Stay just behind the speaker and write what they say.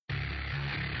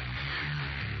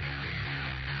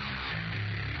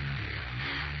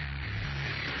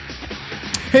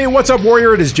Hey, what's up,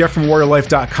 Warrior? It is Jeff from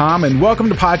WarriorLife.com, and welcome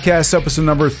to podcast episode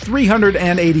number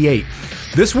 388.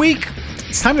 This week,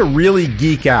 it's time to really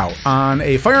geek out on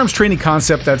a firearms training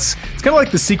concept it's kind of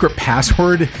like the secret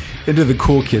password into the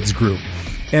cool kids group.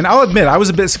 And I'll admit, I was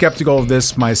a bit skeptical of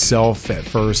this myself at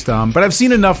first, but I've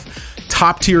seen enough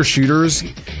top-tier shooters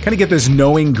kind of get this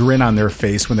knowing grin on their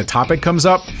face when the topic comes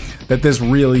up that this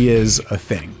really is a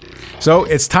thing. So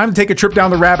it's time to take a trip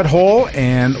down the rabbit hole,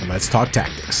 and let's talk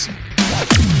tactics.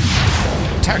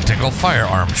 Tactical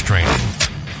firearms training,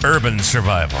 urban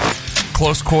survival,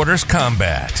 close quarters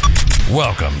combat.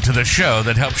 Welcome to the show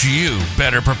that helps you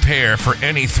better prepare for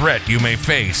any threat you may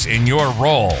face in your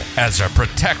role as a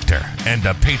protector and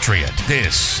a patriot.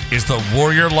 This is the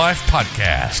Warrior Life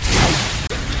Podcast.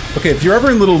 Okay, if you're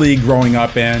ever in Little League growing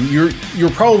up, and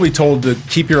you're probably told to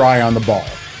keep your eye on the ball.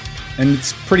 And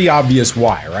it's pretty obvious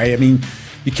why, right? I mean,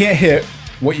 you can't hit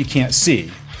what you can't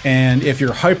see. And if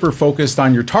you're hyper-focused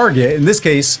on your target, in this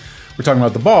case, we're talking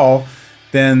about the ball,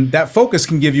 then that focus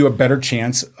can give you a better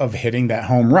chance of hitting that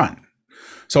home run.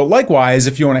 So likewise,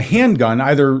 if you own a handgun,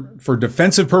 either for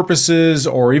defensive purposes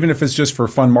or even if it's just for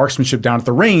fun marksmanship down at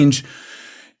the range,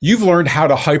 you've learned how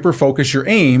to hyper-focus your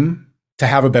aim to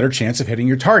have a better chance of hitting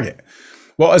your target.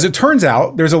 Well, as it turns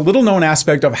out, there's a little known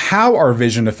aspect of how our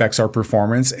vision affects our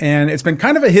performance, and it's been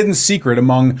kind of a hidden secret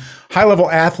among high-level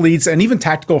athletes and even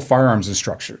tactical firearms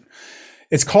instructors.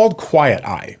 It's called Quiet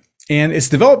Eye, and its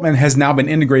development has now been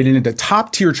integrated into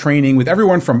top-tier training with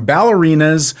everyone from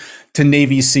ballerinas to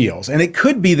Navy SEALs, and it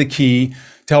could be the key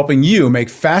to helping you make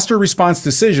faster response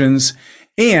decisions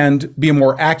and be a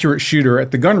more accurate shooter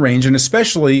at the gun range, and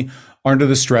especially under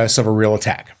the stress of a real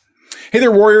attack. Hey there,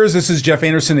 Warriors. This is Jeff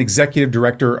Anderson, Executive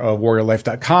Director of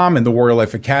WarriorLife.com and the Warrior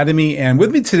Life Academy. And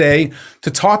with me today to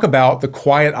talk about the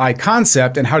Quiet Eye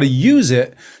concept and how to use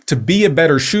it to be a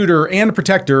better shooter and a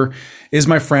protector is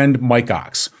my friend, Mike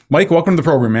Ox. Mike, welcome to the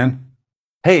program, man.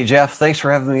 Hey, Jeff. Thanks for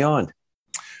having me on.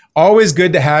 Always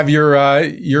good to have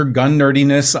your gun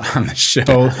nerdiness on the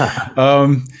show.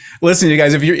 Listen, you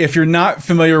guys, if you're not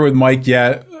familiar with Mike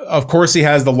yet, of course, he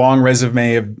has the long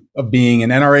resume of being an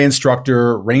NRA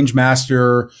instructor, range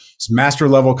master, master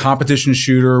level competition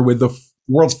shooter with the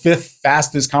world's 5th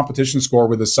fastest competition score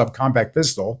with a subcompact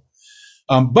pistol.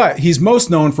 But he's most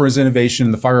known for his innovation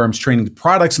in the firearms training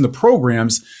products and the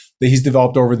programs that he's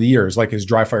developed over the years, like his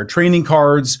dry fire training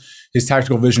cards, his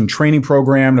tactical vision training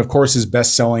program, and of course, his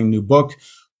best-selling new book,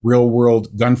 Real World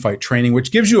Gunfight Training,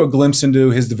 which gives you a glimpse into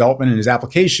his development and his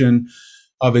application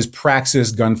of his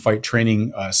Praxis gunfight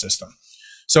training system.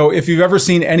 So if you've ever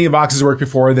seen any of Ox's work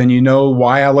before, then you know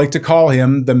why I like to call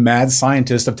him the mad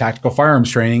scientist of tactical firearms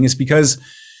training is because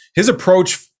his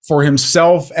approach for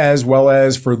himself as well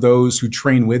as for those who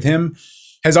train with him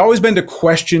has always been to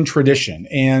question tradition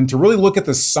and to really look at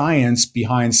the science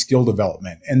behind skill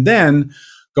development and then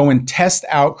go and test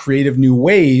out creative new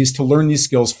ways to learn these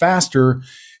skills faster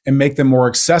and make them more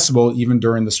accessible even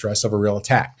during the stress of a real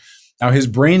attack. Now, his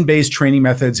brain-based training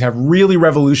methods have really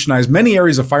revolutionized many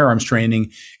areas of firearms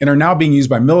training and are now being used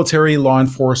by military, law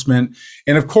enforcement,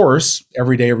 and of course,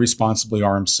 everyday responsibly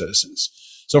armed citizens.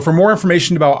 So for more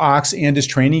information about Ox and his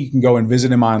training, you can go and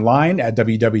visit him online at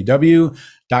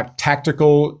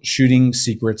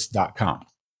www.tacticalshootingsecrets.com.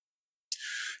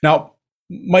 Now,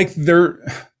 Mike, there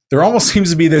almost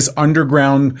seems to be this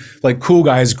underground, like cool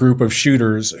guys group of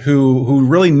shooters who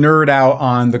really nerd out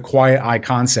on the Quiet Eye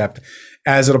concept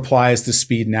as it applies to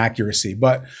speed and accuracy.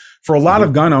 But for a lot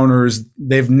of gun owners,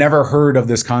 they've never heard of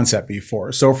this concept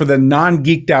before. So for the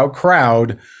non-geeked out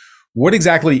crowd, what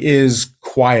exactly is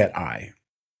Quiet Eye?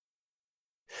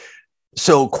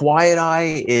 So Quiet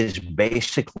Eye is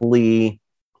basically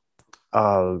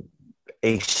a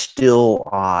still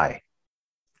eye.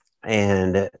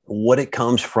 And what it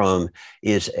comes from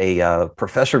is a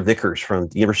Professor Vickers from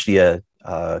the University of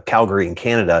Calgary in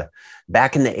Canada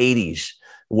back in the 80s.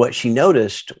 What she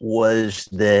noticed was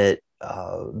that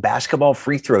basketball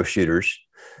free throw shooters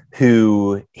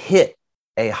who hit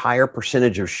a higher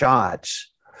percentage of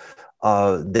shots,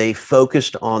 they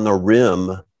focused on the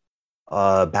rim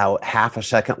about half a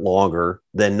second longer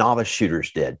than novice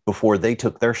shooters did before they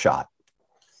took their shot.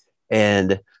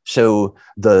 And so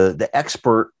the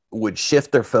expert would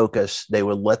shift their focus. They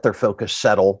would let their focus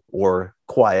settle or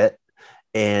quiet,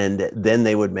 and then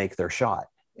they would make their shot.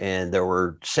 And there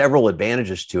were several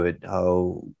advantages to it.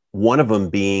 One of them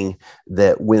being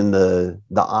that when the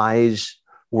eyes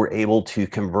were able to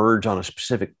converge on a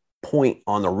specific point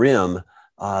on the rim,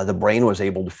 the brain was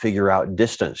able to figure out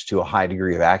distance to a high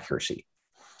degree of accuracy.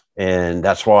 And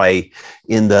that's why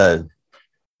in the,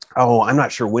 I'm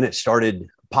not sure when it started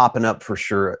popping up for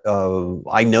sure.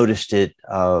 I noticed it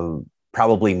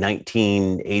probably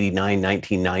 1989,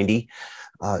 1990,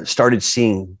 started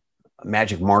seeing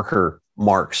magic marker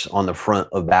marks on the front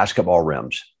of basketball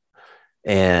rims.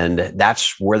 And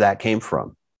that's where that came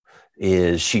from,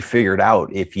 is she figured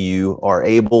out if you are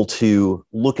able to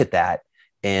look at that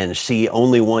and see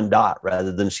only one dot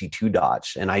rather than see two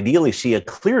dots, and ideally see a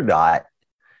clear dot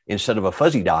instead of a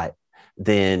fuzzy dot,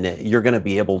 then you're going to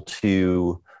be able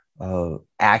to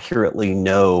accurately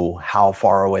know how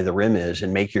far away the rim is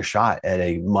and make your shot at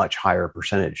a much higher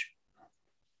percentage.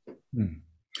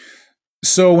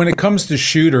 So when it comes to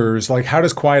shooters, like how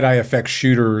does Quiet Eye affect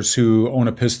shooters who own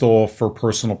a pistol for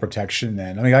personal protection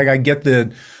then? I mean, I get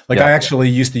I actually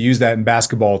used to use that in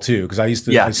basketball too, because I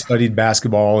studied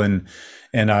basketball and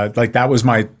like that was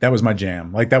my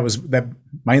jam. Like that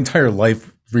my entire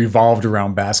life revolved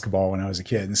around basketball when I was a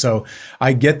kid. And so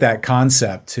I get that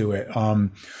concept to it.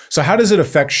 So how does it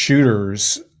affect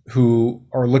shooters who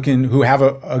have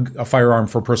a firearm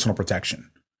for personal protection?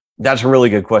 That's a really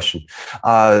good question.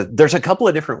 There's a couple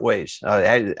of different ways.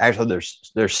 Actually,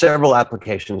 there's several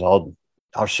applications.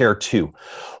 I'll share two.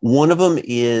 One of them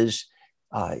is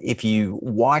if you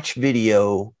watch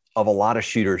video of a lot of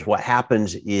shooters, what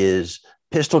happens is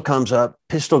pistol comes up,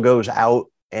 pistol goes out,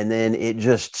 and then it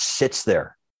just sits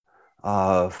there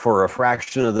for a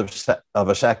fraction of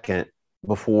a second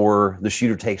before the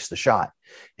shooter takes the shot.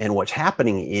 And what's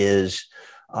happening is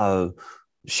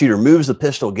shooter moves the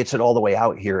pistol, gets it all the way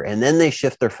out here, and then they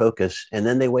shift their focus, and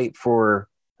then they wait for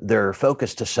their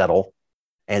focus to settle,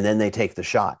 and then they take the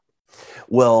shot.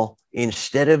 Well,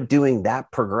 instead of doing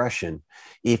that progression,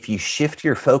 if you shift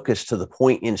your focus to the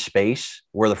point in space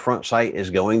where the front sight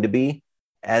is going to be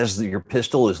as your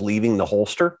pistol is leaving the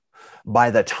holster,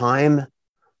 by the time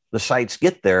the sights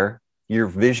get there, your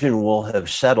vision will have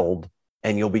settled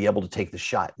and you'll be able to take the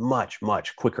shot much,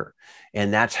 much quicker.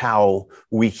 And that's how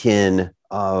we can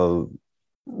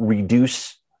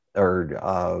reduce or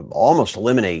almost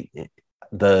eliminate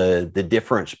the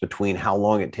difference between how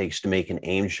long it takes to make an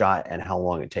aimed shot and how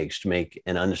long it takes to make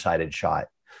an undecided shot.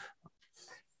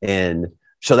 And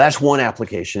so that's one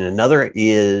application. Another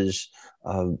is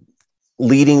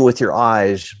leading with your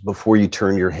eyes before you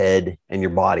turn your head and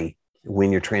your body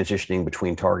when you're transitioning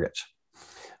between targets.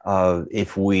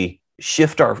 If we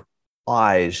shift our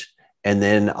eyes and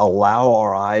then allow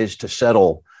our eyes to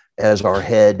settle as our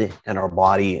head and our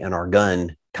body and our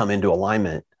gun come into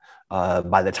alignment,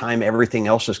 by the time everything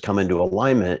else has come into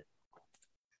alignment,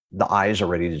 the eyes are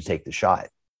ready to take the shot.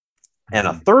 And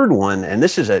a third one, and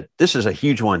this is a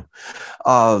huge one.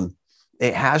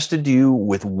 It has to do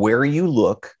with where you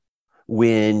look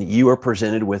when you are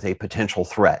presented with a potential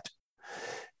threat.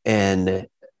 And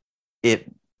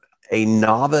a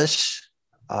novice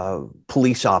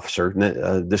police officer,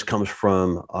 this comes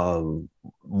from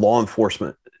law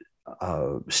enforcement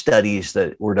studies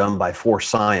that were done by Force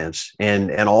Science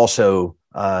and also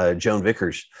Joan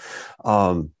Vickers.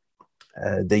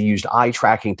 They used eye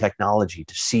tracking technology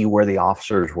to see where the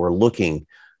officers were looking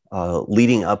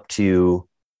leading up to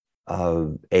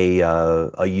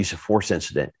a use of force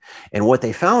incident. And what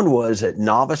they found was that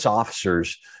novice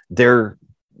officers, their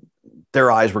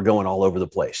eyes were going all over the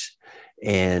place.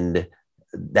 And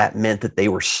that meant that they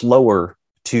were slower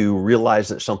to realize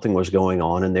that something was going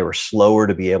on, and they were slower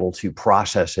to be able to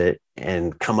process it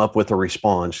and come up with a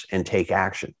response and take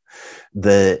action.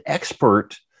 The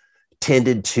expert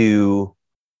tended to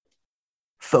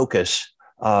focus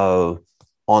on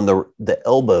the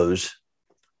elbows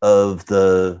of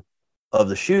the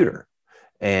shooter,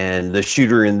 and the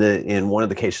shooter in one of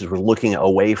the cases was looking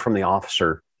away from the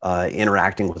officer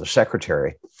interacting with the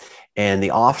secretary, and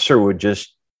the officer would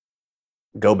just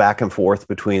go back and forth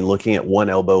between looking at one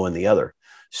elbow and the other.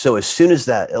 So as soon as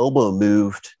that elbow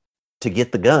moved to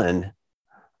get the gun,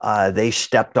 they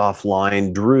stepped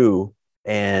offline, drew,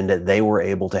 and they were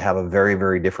able to have a very,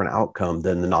 very different outcome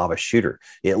than the novice shooter.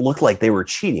 It looked like they were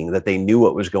cheating, that they knew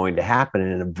what was going to happen.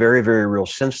 And in a very, very real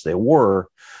sense, they were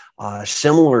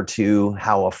similar to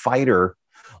how a fighter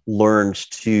learns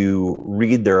to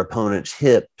read their opponent's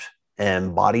hip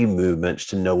and body movements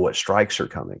to know what strikes are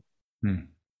coming.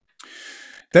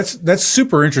 That's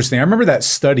super interesting. I remember that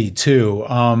study too.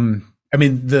 I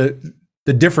mean,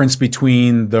 the difference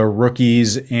between the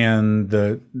rookies and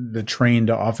the trained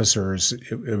officers,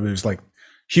 it was like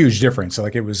huge difference. So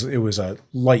like it was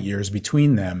light years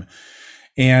between them.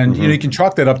 And you can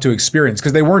chalk that up to experience,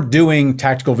 because they weren't doing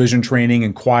tactical vision training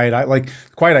and quiet eye. Like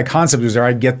quiet eye concept was there.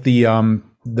 I'd get the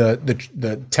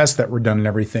tests that were done and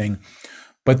everything,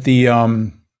 but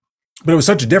it was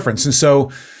such a difference. And so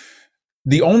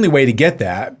the only way to get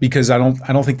that, because I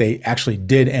don't think they actually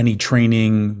did any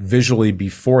training visually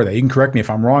before that. You can correct me if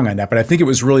I'm wrong on that, but I think it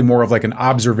was really more of like an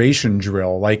observation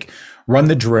drill, like run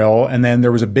the drill, and then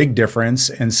there was a big difference.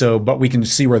 And so, but we can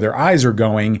see where their eyes are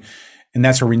going, and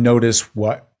that's where we notice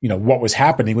what was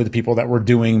happening with the people that were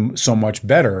doing so much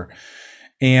better.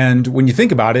 And when you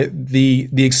think about it,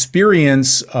 the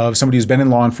experience of somebody who's been in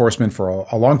law enforcement for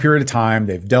a long period of time,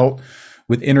 they've dealt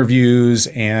with interviews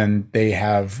and they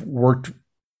have worked,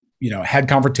 had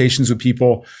conversations with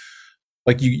people,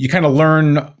 like you kind of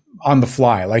learn on the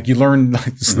fly, like you learn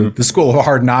like the school of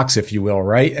hard knocks, if you will,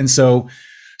 right? And so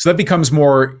that becomes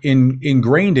more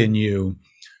ingrained in you.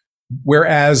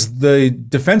 Whereas the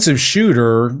defensive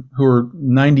shooter, who are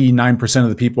 99% of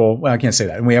the people, well, I can't say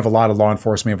that. And we have a lot of law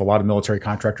enforcement, we have a lot of military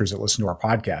contractors that listen to our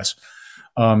podcast.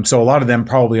 So a lot of them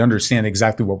probably understand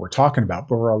exactly what we're talking about.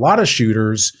 But for a lot of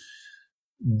shooters,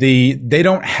 they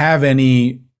don't have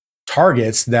any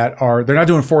targets they're not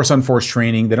doing force on force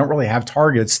training. They don't really have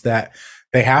targets that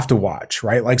they have to watch,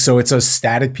 right? Like, so it's a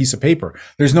static piece of paper.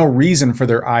 There's no reason for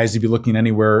their eyes to be looking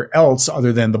anywhere else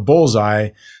other than the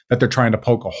bullseye that they're trying to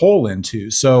poke a hole into.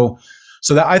 So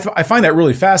that I find that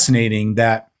really fascinating,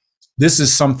 that this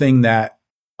is something that,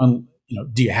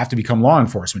 do you have to become law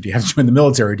enforcement? Do you have to join the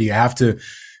military? Do you have to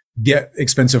get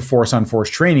expensive force on force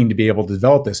training to be able to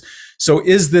develop this? So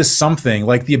is this something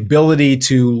like the ability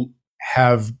to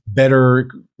have better,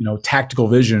 tactical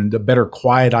vision, the better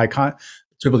quiet eye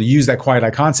to be able to use that quiet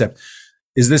eye concept?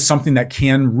 Is this something that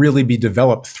can really be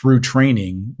developed through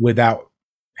training without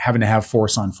having to have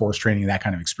force on force training, that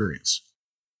kind of experience?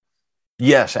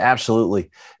 Yes, absolutely.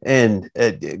 And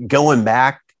going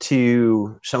back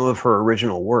to some of her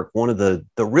original work, one of the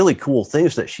really cool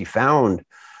things that she found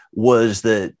was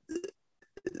that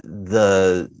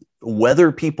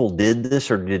whether people did this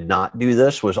or did not do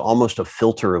this was almost a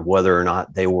filter of whether or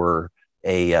not they were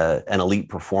an elite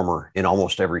performer in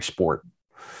almost every sport.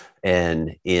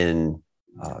 And in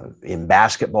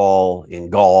basketball, in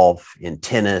golf, in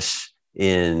tennis,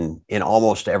 in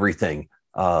almost everything,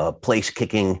 place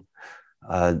kicking,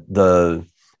 the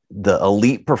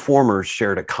elite performers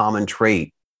shared a common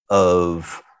trait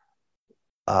of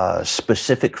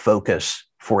specific focus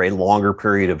for a longer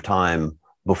period of time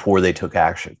before they took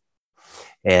action.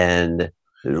 And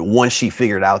once she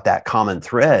figured out that common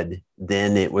thread,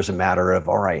 then it was a matter of,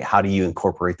 all right, how do you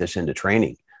incorporate this into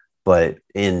training? But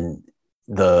in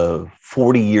the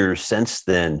 40 years since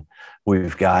then,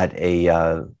 we've got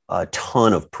a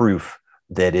ton of proof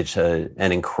that it's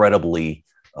an incredibly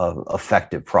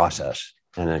effective process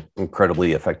and an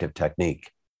incredibly effective technique.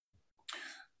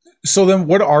 So then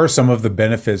what are some of the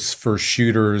benefits for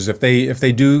shooters if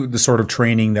they do the sort of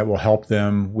training that will help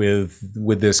them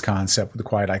with this concept, with the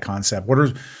quiet eye concept? What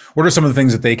are some of the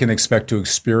things that they can expect to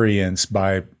experience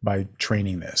by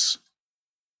training this?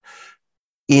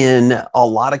 In a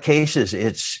lot of cases,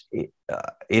 it's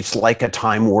like a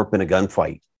time warp in a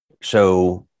gunfight.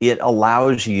 So it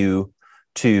allows you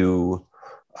to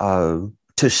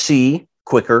see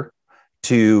quicker,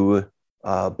 to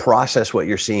process what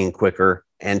you're seeing quicker,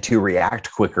 and to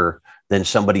react quicker than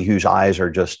somebody whose eyes are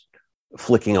just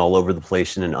flicking all over the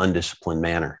place in an undisciplined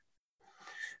manner.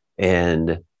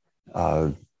 And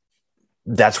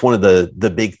that's one of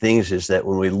the big things, is that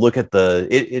when we look at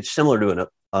it's similar to an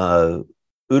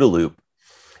OODA loop,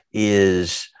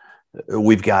 is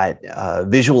we've got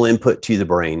visual input to the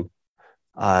brain.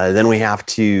 Then we have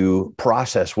to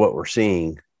process what we're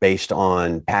seeing based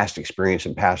on past experience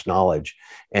and past knowledge,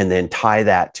 and then tie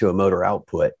that to a motor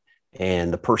output.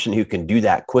 And the person who can do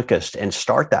that quickest and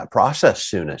start that process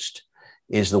soonest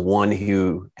is the one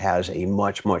who has a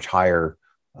much, much higher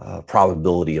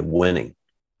probability of winning.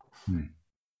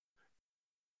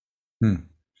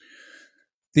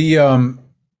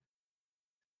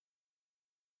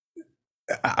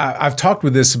 I've talked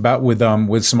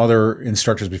with some other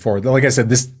instructors before. Like I said,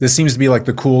 this seems to be like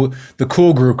the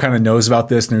cool group kind of knows about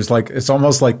this, and there's like, it's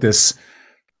almost like this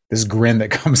grin that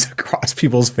comes across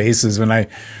people's faces when they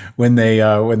then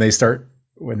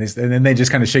they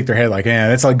just kind of shake their head like, yeah,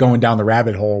 that's like going down the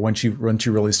rabbit hole once you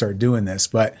really start doing this.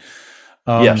 But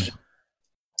yes.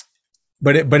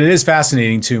 But it is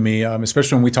fascinating to me,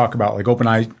 especially when we talk about like open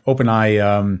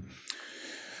eye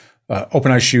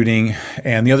shooting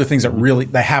and the other things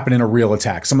that happen in a real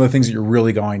attack. Some of the things that you're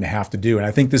really going to have to do, and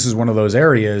I think this is one of those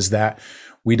areas that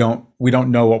we don't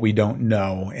know what we don't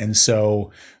know, and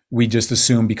so we just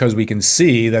assume because we can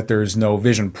see that there's no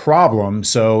vision problem.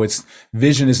 So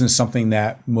vision isn't something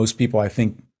that most people, I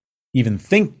think, even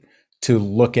think to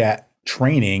look at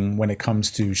training when it comes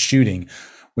to shooting.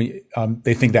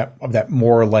 They think that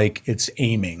more like it's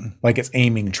aiming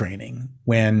training,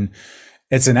 when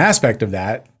it's an aspect of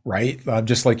that, right?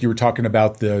 Just like you were talking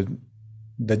about the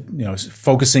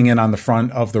focusing in on the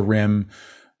front of the rim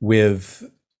with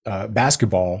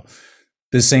basketball.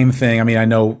 The same thing. I mean, I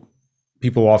know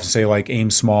people often say like aim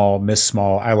small, miss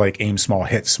small. I like aim small,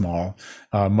 hit small,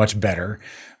 much better.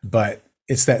 But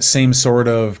it's that same sort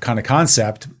of kind of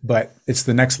concept, but it's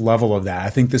the next level of that. I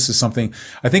think this is something,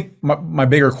 I think my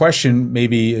bigger question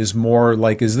maybe is more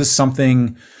like, is this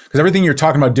something, because everything you're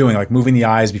talking about doing, like moving the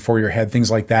eyes before your head,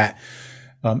 things like that,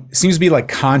 seems to be like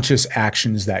conscious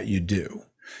actions that you do.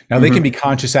 Now, they can be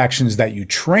conscious actions that you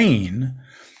train.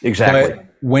 Exactly. But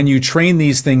when you train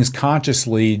these things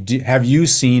consciously, have you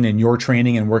seen in your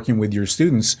training and working with your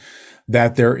students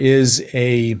that there is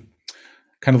a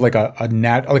kind of like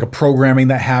a programming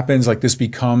that happens, like this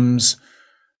becomes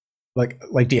like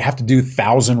do you have to do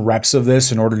 1,000 reps of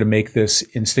this in order to make this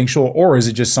instinctual, or is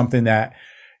it just something that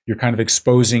you're kind of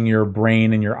exposing your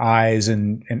brain and your eyes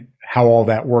and how all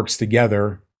that works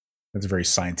together? That's a very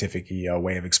scientific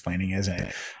way of explaining, isn't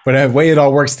it? But the way it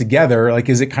all works together, like,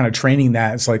 is it kind of training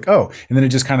that? It's like, oh, and then it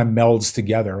just kind of melds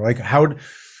together. Like,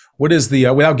 what is the,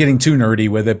 without getting too nerdy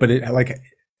with it, but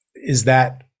is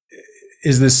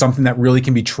this something that really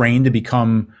can be trained to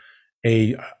become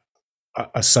a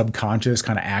subconscious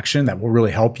kind of action that will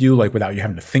really help you, like, without you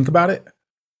having to think about it?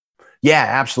 Yeah,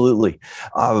 absolutely.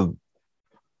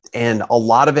 And a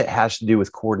lot of it has to do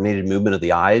with coordinated movement of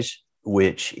the eyes,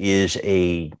 which is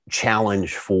a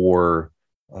challenge for,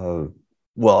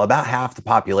 about half the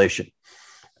population.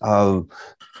 About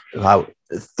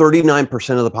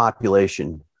 39% of the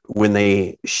population, when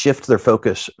they shift their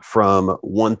focus from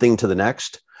one thing to the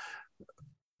next,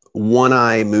 one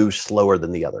eye moves slower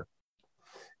than the other,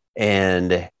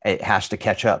 and it has to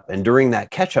catch up. And during that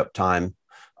catch-up time,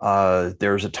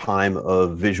 there's a time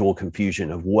of visual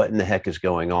confusion of what in the heck is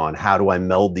going on. How do I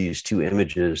meld these two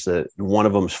images that one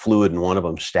of them's fluid and one of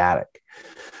them's static?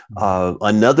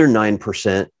 Another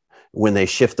 9%, when they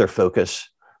shift their focus,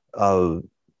 the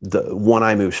one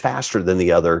eye moves faster than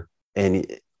the other, and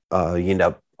you end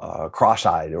up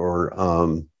cross-eyed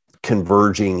or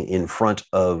converging in front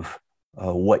of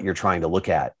what you're trying to look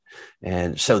at.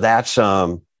 And so that's,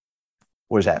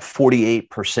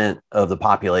 48% of the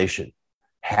population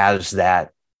has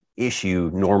that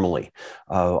issue normally.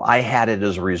 I had it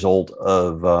as a result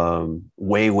of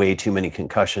way too many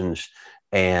concussions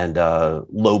and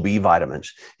low B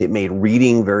vitamins. It made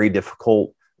reading very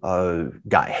difficult,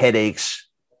 got headaches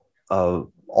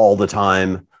all the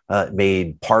time,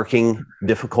 made parking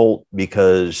difficult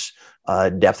because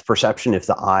depth perception, if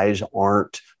the eyes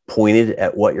aren't pointed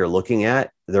at what you're looking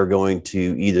at, they're going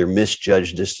to either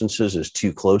misjudge distances as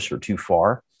too close or too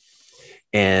far.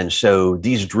 And so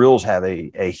these drills have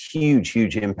a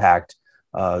huge impact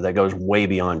that goes way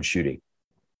beyond shooting.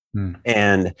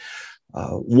 And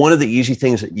one of the easy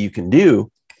things that you can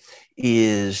do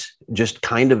is just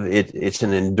kind of, it's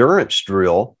an endurance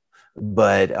drill,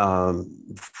 but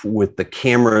with the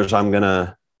cameras, I'm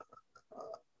gonna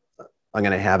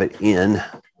have it in.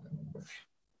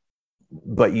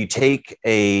 But you take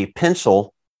a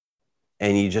pencil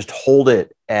and you just hold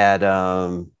it at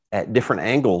different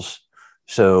angles.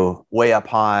 So way up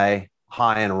high,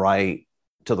 high and right,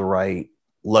 to the right,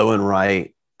 low and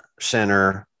right,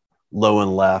 center, low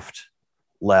and left,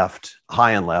 left,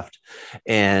 high and left.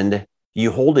 And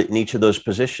you hold it in each of those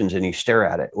positions and you stare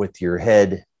at it with your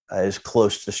head as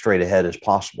close to straight ahead as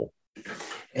possible.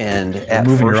 And at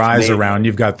moving your eyes around,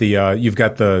 you've got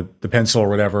the pencil or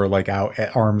whatever, like out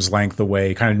at arm's length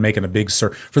away, kind of making a big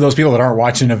circle. For those people that aren't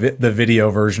watching the video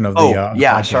version of the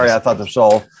podcast. Sorry, I thought this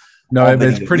all. No,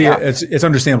 it's pretty. Yeah. It's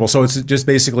understandable. So it's just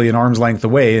basically an arm's length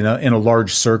away in a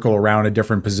large circle around at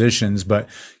different positions, but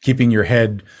keeping your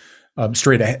head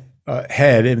straight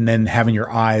ahead, and then having your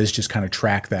eyes just kind of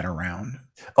track that around.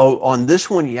 Oh, on this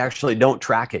one, you actually don't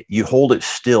track it. You hold it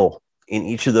still in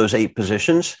each of those 8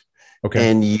 positions.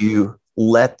 Okay. And you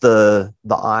let the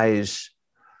eyes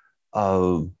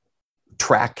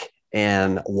track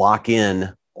and lock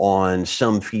in on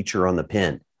some feature on the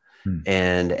pin.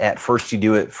 And at first you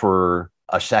do it for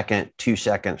a second, 2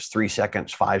 seconds, 3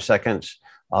 seconds, 5 seconds.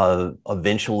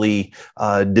 Eventually,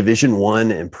 Division I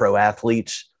and pro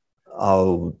athletes, a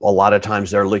lot of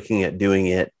times they're looking at doing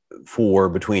it for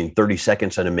between 30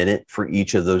 seconds and a minute for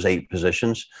each of those 8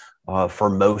 positions. For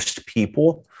most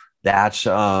people, that's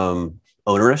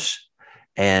onerous.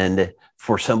 And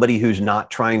for somebody who's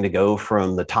not trying to go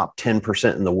from the top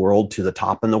 10% in the world to the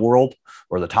top in the world,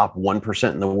 or the top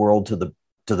 1% in the world to the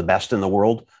best in the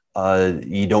world,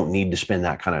 you don't need to spend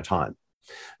that kind of time.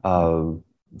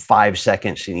 5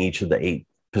 seconds in each of the 8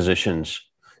 positions,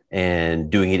 and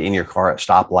doing it in your car at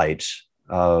stoplights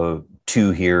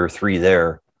 2 here, 3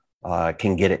 there,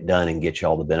 can get it done and get you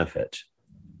all the benefits.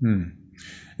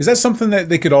 Is that something that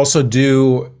they could also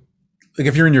do? Like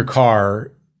if you're in your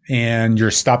car and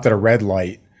you're stopped at a red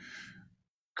light,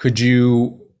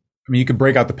 you could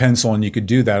break out the pencil and you could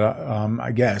do that,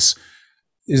 I guess.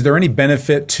 Is there any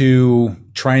benefit to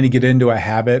trying to get into a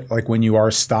habit, like when you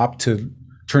are stopped, to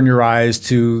turn your eyes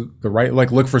to the right,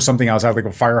 like look for something outside, like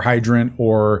a fire hydrant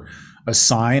or a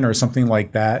sign or something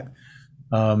like that?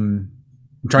 I'm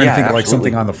trying to think of like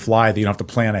something on the fly that you don't have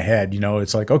to plan ahead.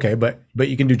 It's like, okay, but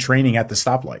you can do training at the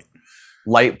stoplight.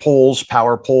 Light poles,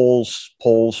 power poles,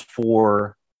 poles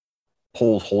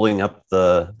holding up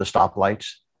the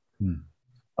stoplights.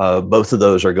 Both of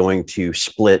those are going to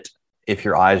split if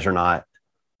your eyes are not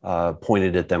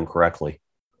pointed at them correctly.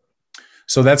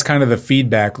 So that's kind of the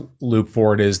feedback loop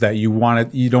for it, is that you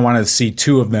don't want to see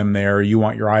 2 of them there. You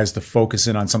want your eyes to focus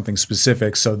in on something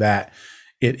specific so that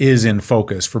it is in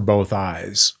focus for both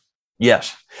eyes.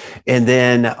 Yes. And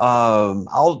then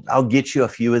I'll get you a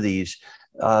few of these.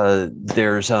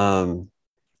 There's some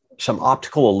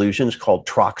optical illusions called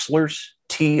Troxlers,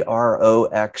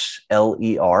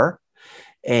 Troxler.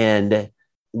 And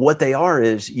what they are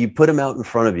is you put them out in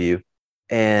front of you,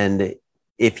 and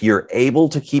if you're able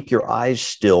to keep your eyes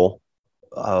still,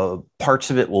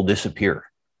 parts of it will disappear.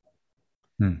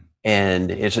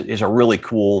 And it's a really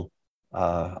cool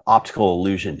optical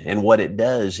illusion. And what it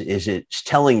does is it's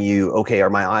telling you, okay, are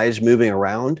my eyes moving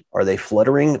around? Are they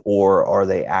fluttering, or are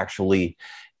they actually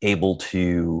able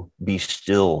to be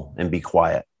still and be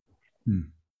quiet?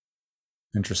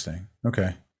 Interesting.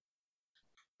 Okay.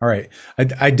 All right.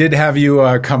 I did have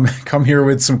you come here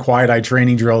with some quiet eye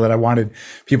training drill that I wanted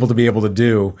people to be able to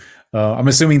do. I'm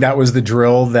assuming that was the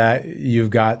drill that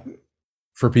you've got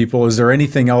for people. Is there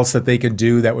anything else that they could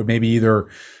do that would maybe either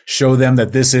show them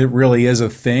that this really is a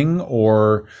thing,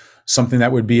 or something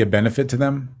that would be a benefit to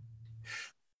them?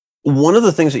 One of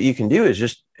the things that you can do is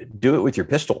just do it with your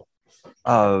pistol.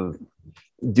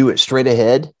 Do it straight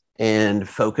ahead and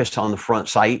focus on the front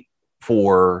sight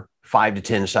for 5 to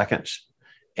 10 seconds.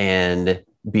 And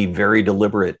be very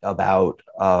deliberate about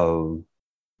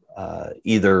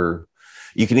either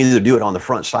you can do it on the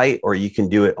front sight, or you can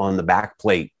do it on the back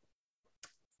plate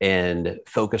and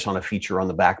focus on a feature on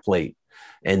the back plate,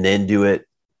 and then do it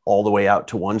all the way out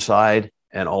to one side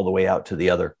and all the way out to the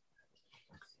other.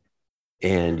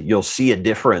 And you'll see a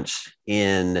difference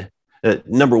in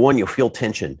number one, you'll feel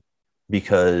tension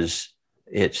because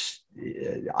it's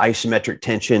isometric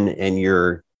tension, and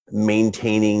you're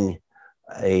maintaining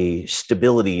a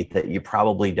stability that you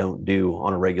probably don't do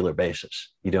on a regular basis.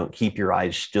 You don't keep your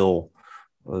eyes still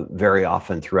very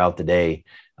often throughout the day.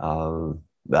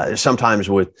 Sometimes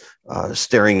with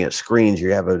staring at screens,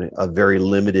 you have a very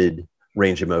limited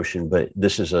range of motion, but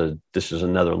this is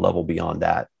another level beyond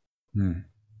that.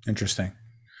 Interesting.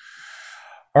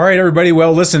 All right, everybody.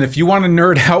 Well, listen, if you want to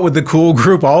nerd out with the Cool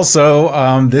Group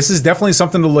also, this is definitely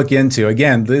something to look into.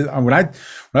 Again, when I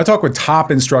talk with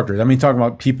top instructors, I mean, talking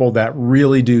about people that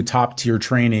really do top tier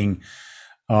training,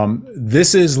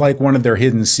 this is like one of their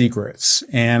hidden secrets.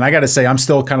 And I got to say, I'm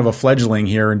still kind of a fledgling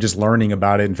here and just learning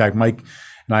about it. In fact, Mike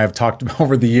and I have talked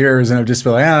over the years, and I've just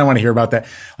been like, I don't want to hear about that.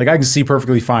 Like, I can see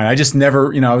perfectly fine. I just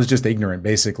never, I was just ignorant,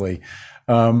 basically.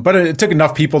 But it took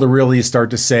enough people to really start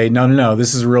to say, no,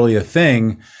 this is really a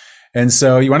thing. And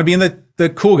so you want to be in the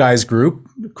cool guys group,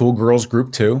 cool girls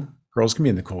group too. Girls can be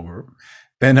in the cool group.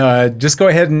 Then just go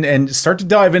ahead and start to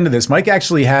dive into this. Mike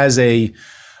actually has a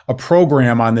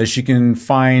program on this you can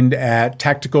find at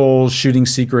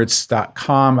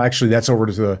tacticalshootingsecrets.com. Actually, that's over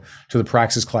to the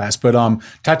Praxis class. But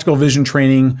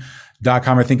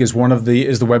tacticalvisiontraining.com, I think, is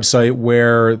the website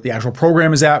where the actual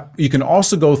program is at. You can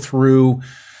also go through.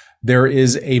 There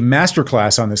is a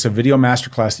masterclass on this, a video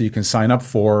masterclass that you can sign up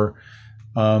for.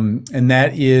 And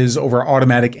that is over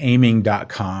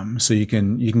automaticaiming.com. So you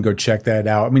can go check that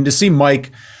out. I mean, to see Mike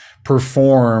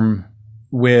perform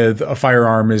with a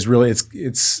firearm is really,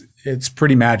 it's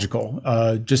pretty magical.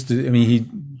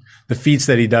 The feats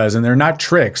that he does, and they're not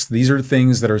tricks. These are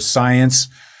things that are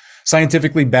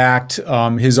scientifically backed.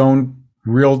 His own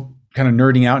real kind of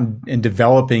nerding out and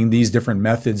developing these different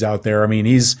methods out there. I mean,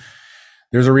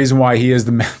 there's a reason why he is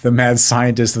the mad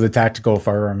scientist of the tactical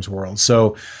firearms world.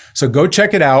 So go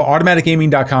check it out.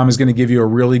 Automaticaiming.com is going to give you a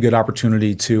really good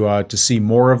opportunity to see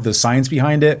more of the science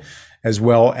behind it, as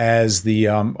well as the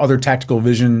other tactical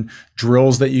vision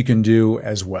drills that you can do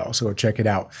as well. So go check it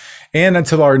out. And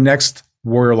until our next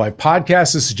Warrior Life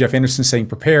podcast, this is Jeff Anderson saying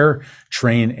prepare,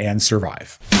 train, and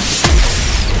survive.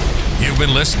 You've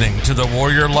been listening to the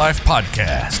Warrior Life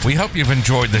Podcast. We hope you've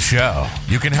enjoyed the show.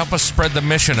 You can help us spread the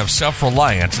mission of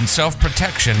self-reliance and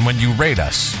self-protection when you rate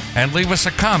us and leave us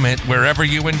a comment wherever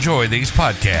you enjoy these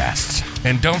podcasts.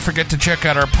 And don't forget to check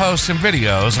out our posts and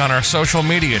videos on our social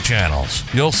media channels.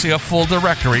 You'll see a full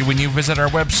directory when you visit our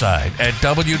website at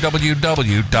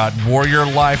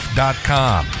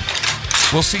www.warriorlife.com.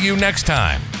 We'll see you next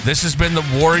time. This has been the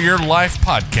Warrior Life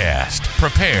Podcast.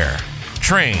 Prepare,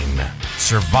 train,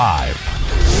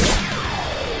 survive.